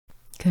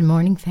Good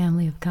morning,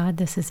 family of God.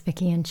 This is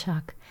Vicki and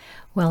Chuck.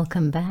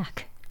 Welcome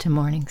back to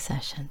Morning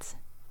Sessions.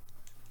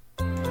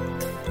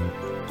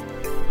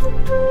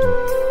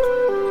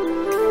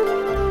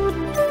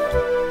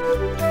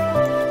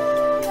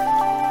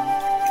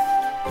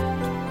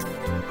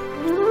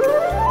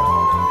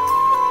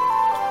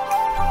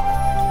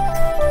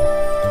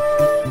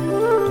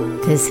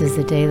 This is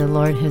the day the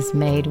Lord has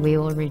made. We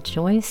will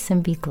rejoice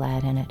and be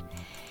glad in it.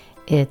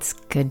 It's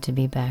good to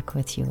be back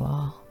with you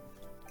all.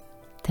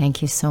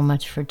 Thank you so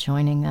much for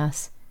joining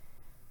us.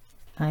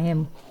 I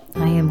am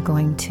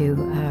going to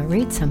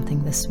read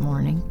something this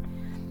morning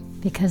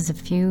because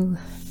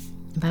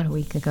about a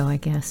week ago, I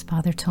guess,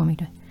 Father told me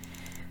to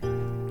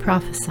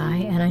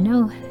prophesy, and I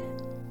know,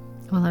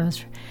 well, I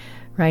was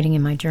writing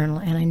in my journal,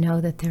 and I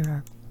know that there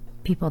are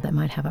people that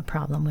might have a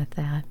problem with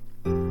that.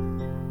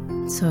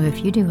 So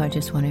if you do, I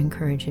just want to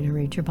encourage you to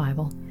read your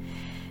Bible,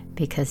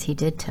 because he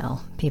did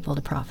tell people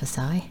to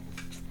prophesy.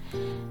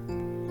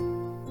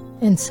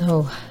 And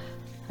so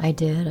I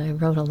did. I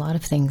wrote a lot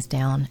of things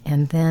down,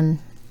 and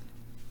then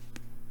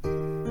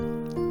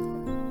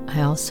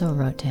I also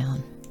wrote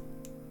down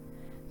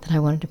that I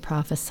wanted to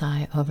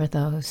prophesy over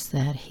those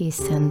that he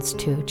sends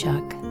to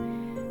Chuck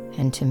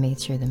and to me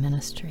through the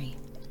ministry.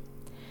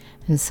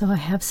 And so I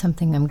have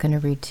something I'm going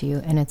to read to you,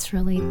 and it's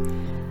really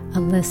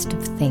a list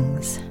of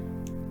things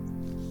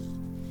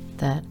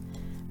that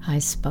I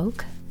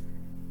spoke,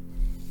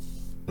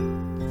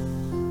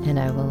 and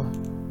I will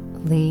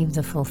leave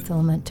the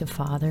fulfillment to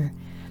Father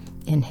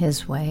in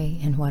his way,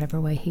 in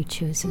whatever way he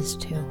chooses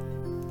to,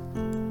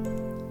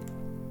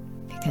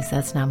 because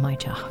that's not my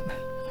job.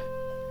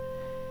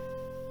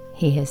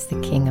 He is the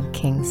King of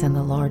Kings and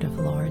the Lord of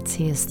Lords.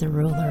 He is the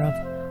ruler of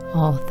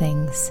all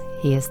things.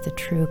 He is the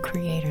true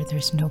creator.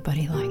 There's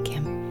nobody like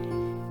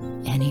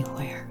him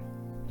anywhere.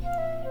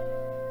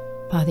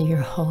 Father, you're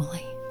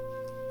holy.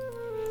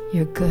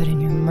 You're good,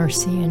 and your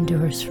mercy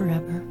endures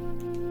forever.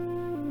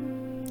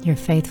 You're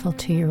faithful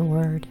to your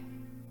word.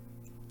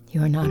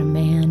 You are not a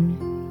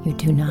man. You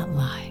do not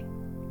lie.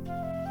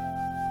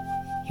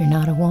 You're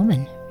not a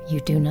woman. You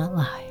do not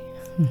lie.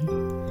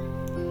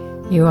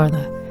 You are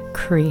the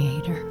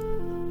Creator,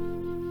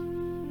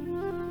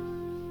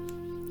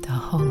 the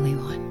Holy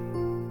One.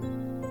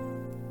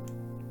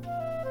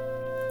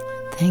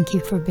 Thank you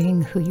for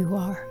being who you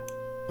are,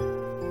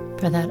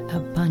 for that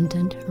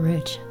abundant,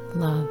 rich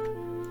love.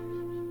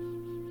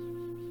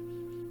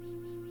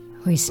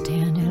 We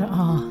stand in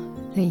awe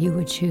that you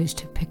would choose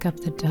to pick up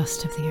the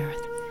dust of the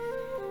earth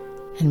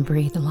and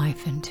breathe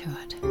life into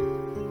it,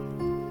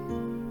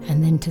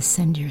 and then to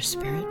send your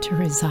Spirit to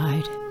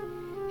reside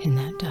in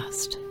that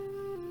dust.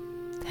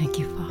 Thank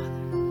you, Father.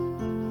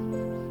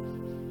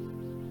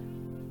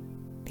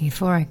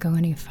 Before I go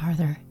any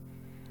farther,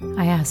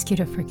 I ask you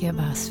to forgive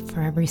us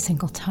for every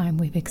single time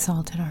we've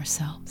exalted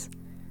ourselves.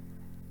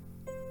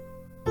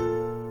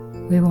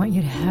 We want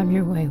you to have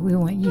your way. We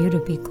want you to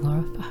be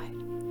glorified.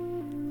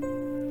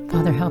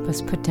 Father, help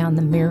us put down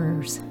the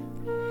mirrors.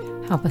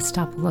 Help us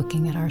stop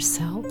looking at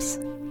ourselves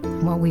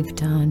and what we've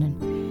done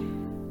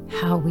and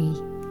how we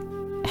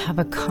have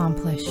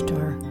accomplished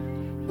or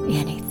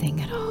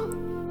anything at all.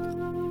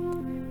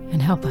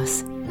 And help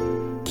us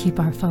keep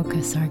our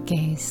focus, our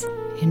gaze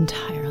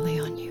entirely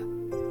on you,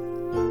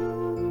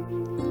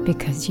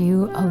 because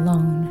you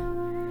alone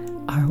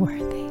are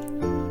worthy.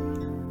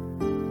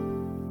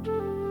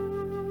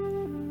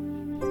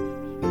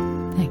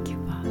 Thank you,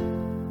 Father.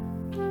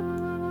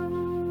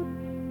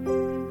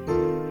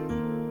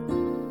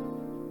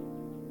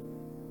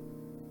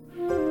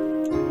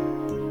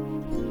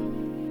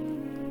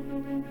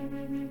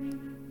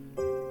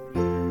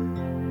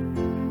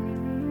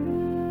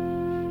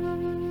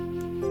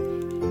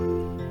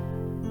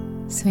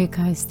 So you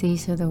guys,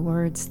 these are the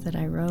words that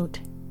I wrote.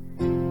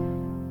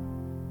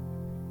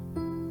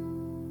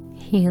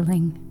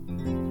 Healing.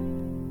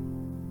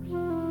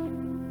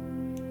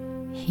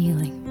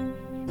 Healing.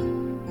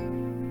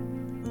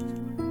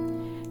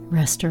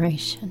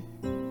 Restoration.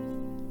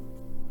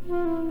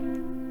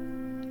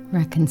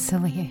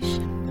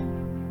 Reconciliation.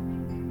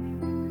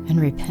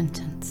 And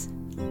repentance.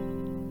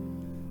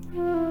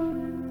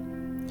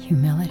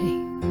 Humility.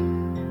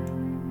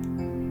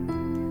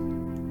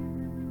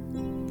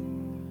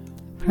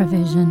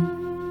 Provision,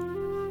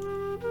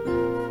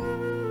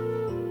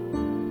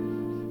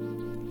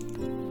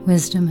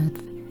 wisdom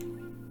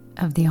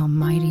of the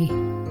Almighty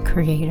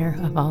Creator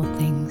of all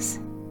things,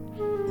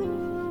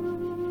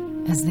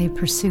 as they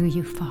pursue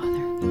you,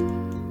 Father.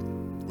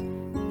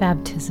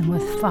 Baptism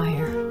with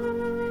fire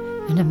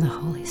and of the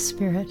Holy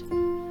Spirit,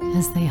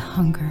 as they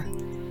hunger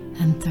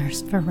and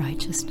thirst for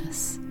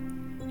righteousness,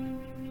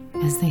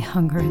 as they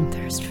hunger and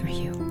thirst for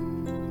you.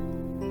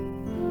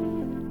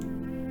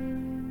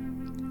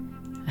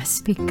 I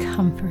speak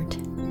comfort,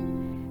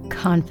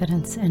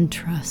 confidence, and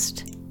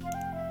trust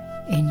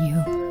in you,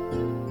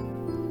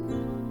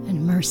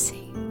 and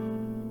mercy.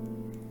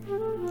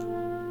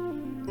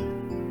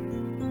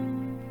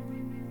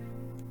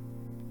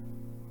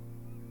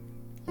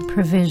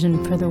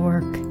 Provision for the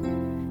work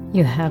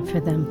you have for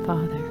them,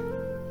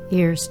 Father.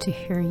 Ears to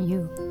hear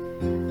you,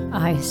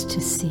 eyes to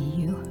see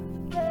you,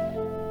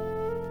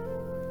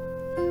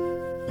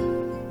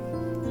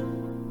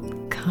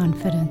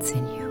 confidence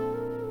in you,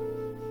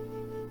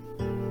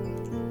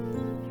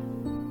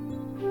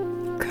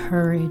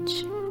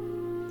 courage,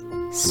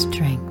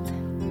 strength,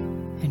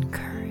 and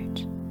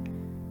courage.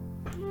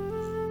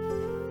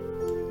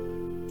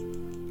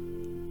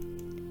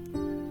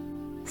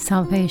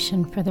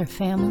 Salvation for their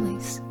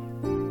families.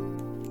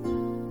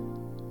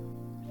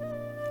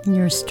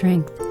 Your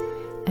strength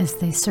as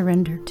they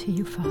surrender to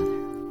you, Father.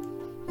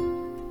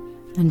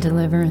 And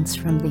deliverance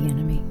from the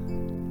enemy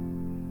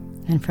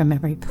and from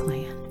every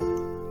plan.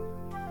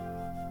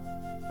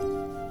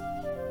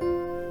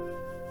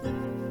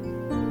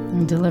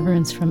 And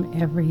deliverance from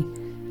every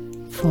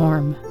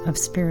form of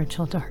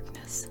spiritual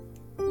darkness.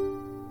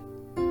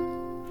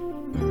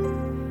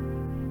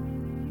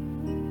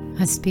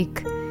 I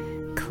speak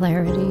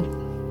clarity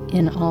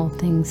in all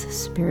things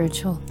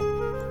spiritual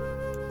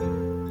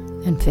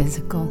and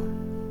physical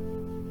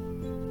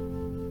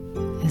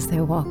as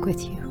they walk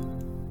with you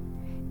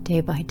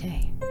day by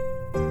day,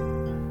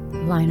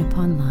 line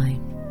upon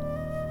line,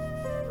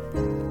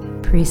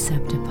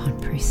 precept upon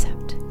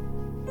precept.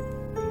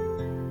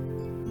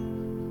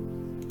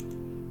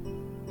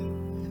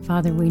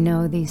 Father, we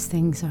know these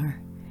things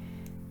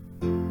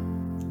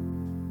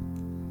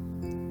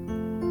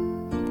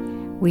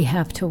we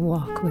have to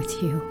walk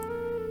with you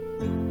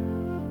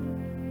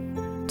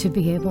to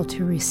be able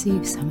to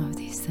receive some of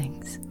these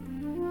things.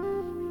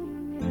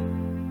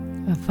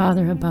 But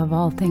Father, above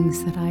all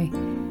things that I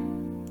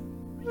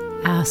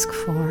ask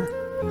for,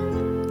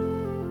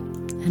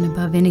 and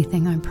above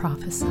anything I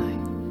prophesy,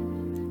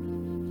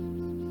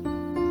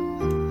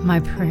 my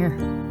prayer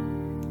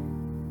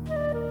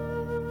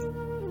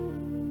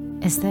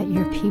is that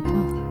your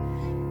people,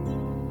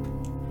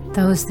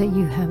 those that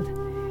you have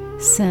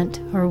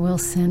sent or will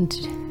send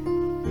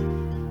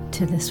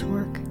to this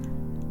work,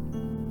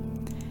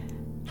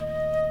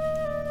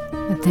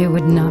 that they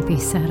would not be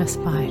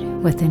satisfied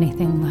with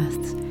anything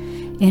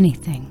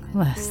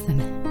less than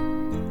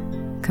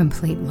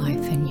complete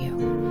life in you.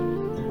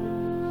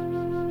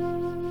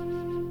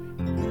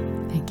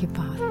 Thank you,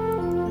 Father.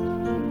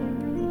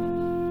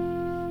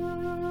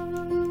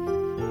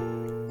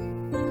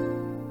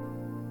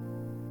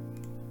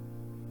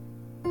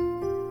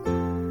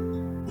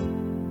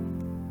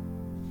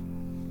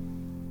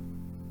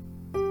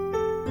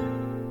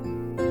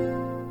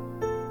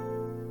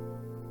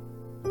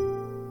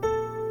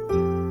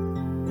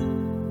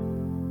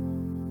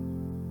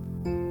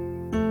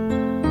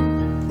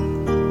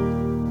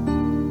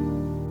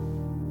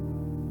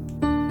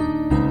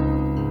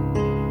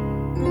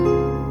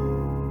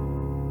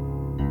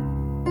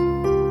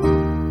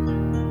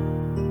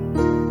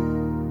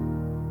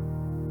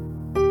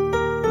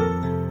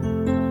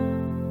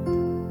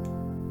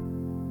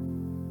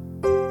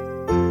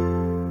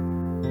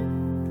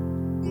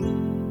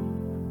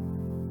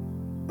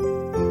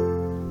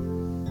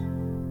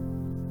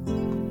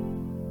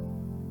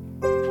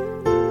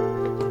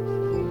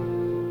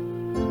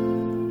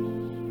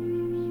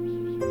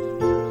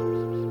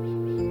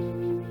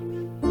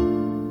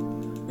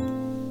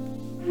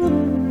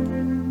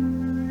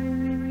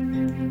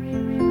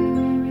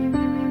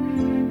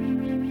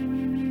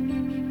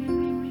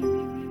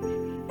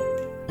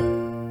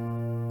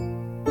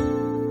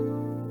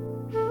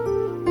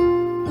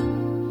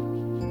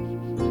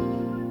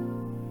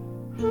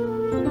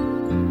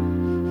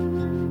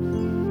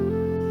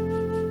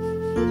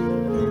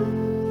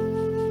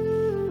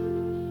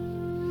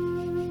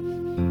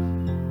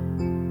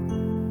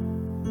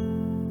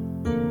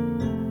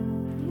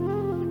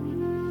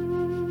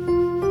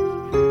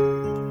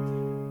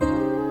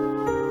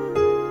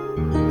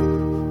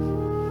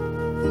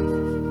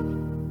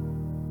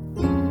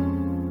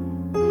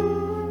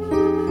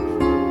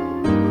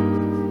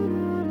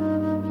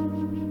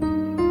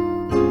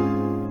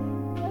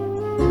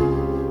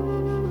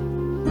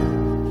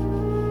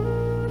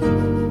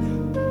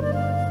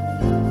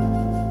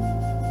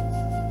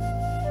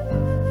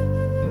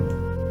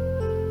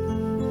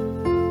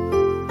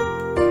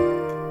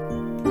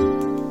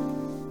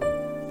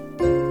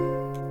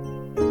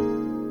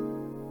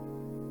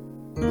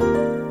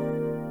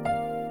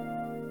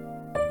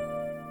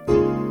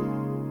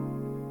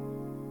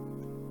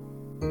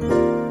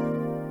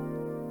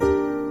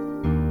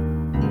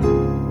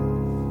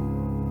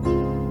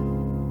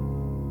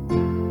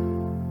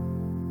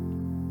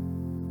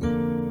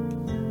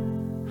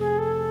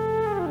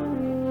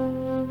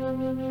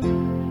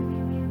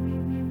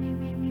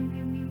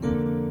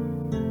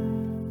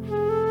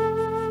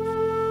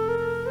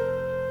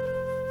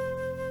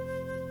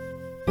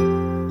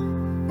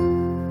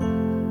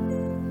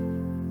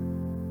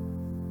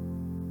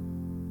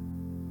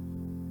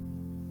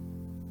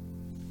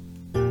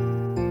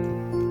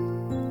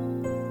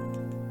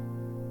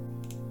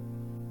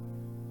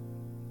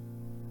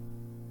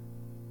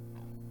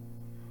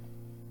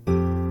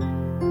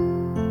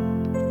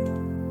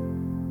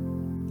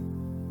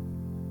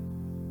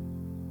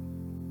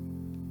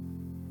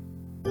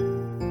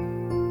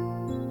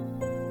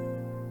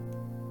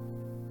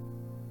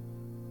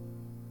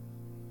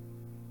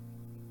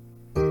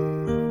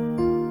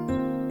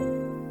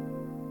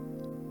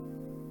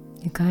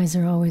 You guys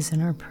are always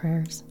in our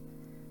prayers.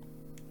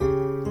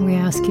 We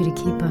ask you to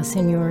keep us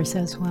in yours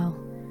as well.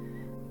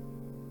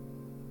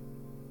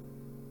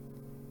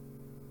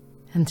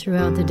 And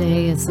throughout the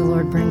day, as the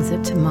Lord brings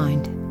it to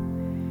mind,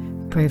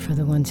 pray for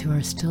the ones who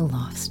are still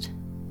lost.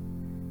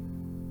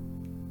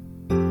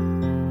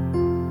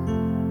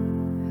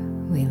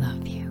 We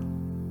love you.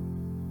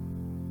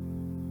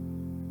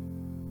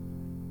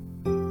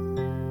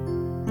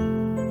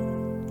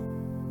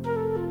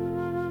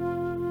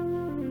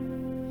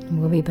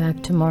 We'll be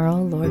back tomorrow,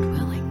 Lord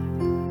willing.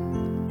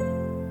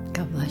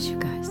 God bless you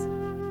guys.